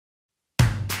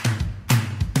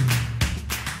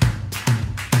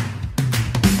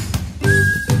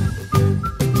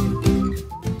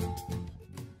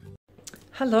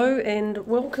Hello and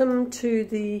welcome to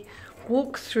the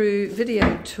walkthrough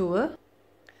video tour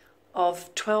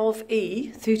of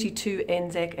 12E 32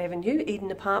 Anzac Avenue, Eden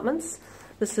Apartments.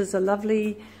 This is a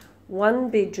lovely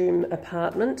one-bedroom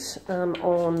apartment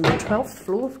on the 12th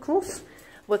floor, of course,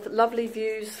 with lovely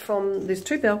views from, there's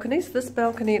two balconies. This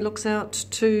balcony looks out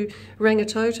to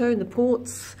Rangitoto and the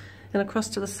ports and across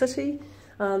to the city.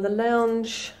 The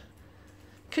lounge,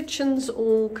 kitchens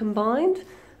all combined.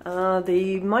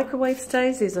 The microwave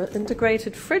stays, there's an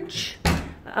integrated fridge,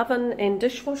 oven and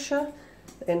dishwasher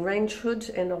and range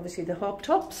hood and obviously the hob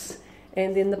tops.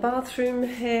 And then the bathroom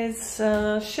has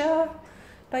shower,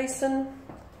 basin,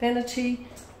 vanity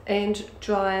and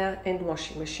dryer and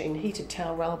washing machine, heated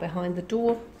towel rail behind the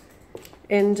door.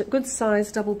 And good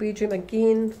sized double bedroom,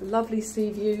 again lovely sea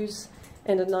views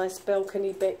and a nice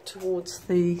balcony back towards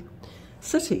the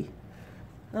city.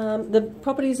 The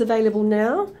property is available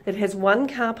now. It has one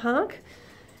car park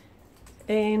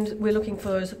and we're looking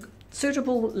for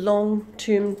suitable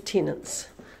long-term tenants.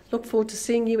 Look forward to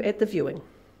seeing you at the viewing.